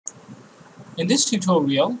In this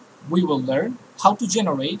tutorial, we will learn how to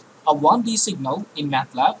generate a 1D signal in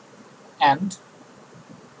Matlab and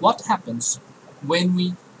what happens when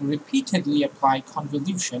we repeatedly apply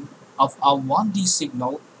convolution of a 1D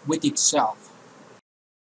signal with itself.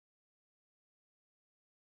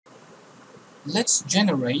 Let's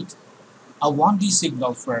generate a 1D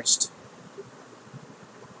signal first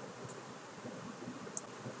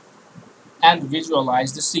and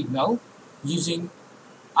visualize the signal using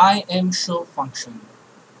IMShow function.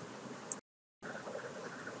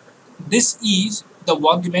 This is the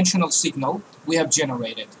one-dimensional signal we have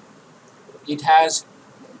generated. It has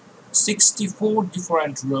 64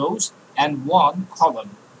 different rows and 1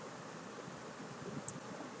 column.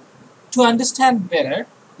 To understand better,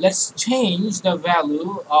 let's change the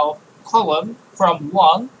value of column from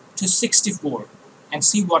 1 to 64 and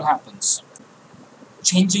see what happens.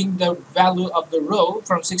 Changing the value of the row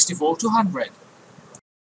from 64 to 100.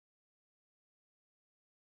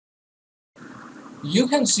 You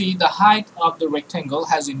can see the height of the rectangle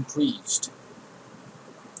has increased.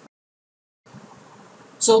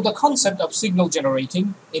 So the concept of signal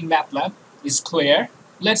generating in Matlab is clear.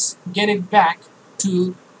 Let's get it back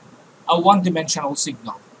to a one-dimensional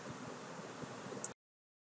signal.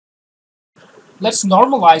 Let's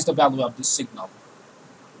normalize the value of this signal.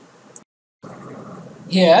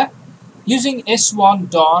 Here, using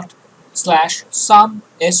s1 dot slash sum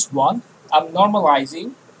s1, I'm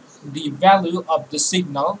normalizing the value of the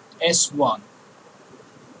signal s1.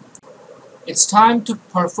 It's time to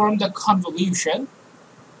perform the convolution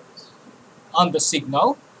on the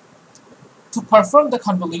signal. To perform the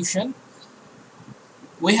convolution,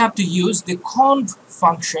 we have to use the conv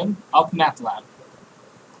function of Matlab.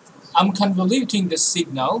 I'm convoluting the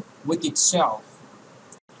signal with itself.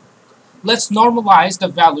 Let's normalize the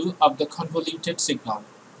value of the convoluted signal.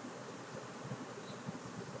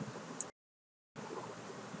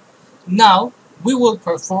 Now we will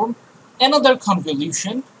perform another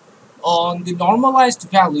convolution on the normalized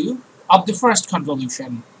value of the first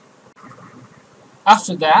convolution.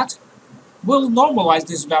 After that, we'll normalize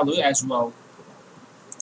this value as well.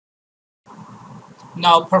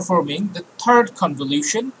 Now performing the third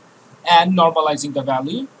convolution and normalizing the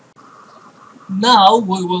value. Now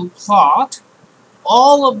we will plot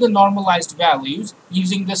all of the normalized values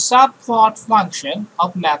using the subplot function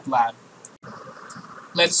of Matlab.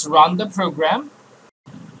 Let's run the program.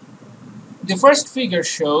 The first figure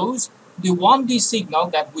shows the 1D signal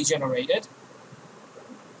that we generated.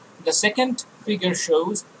 The second figure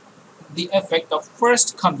shows the effect of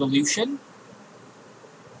first convolution.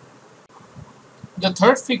 The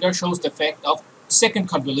third figure shows the effect of second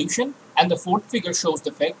convolution, and the fourth figure shows the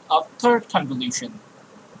effect of third convolution.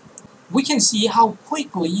 We can see how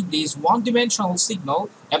quickly this one-dimensional signal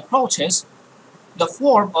approaches the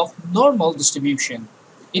form of normal distribution.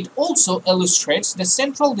 It also illustrates the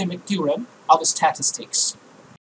central limit theorem of statistics.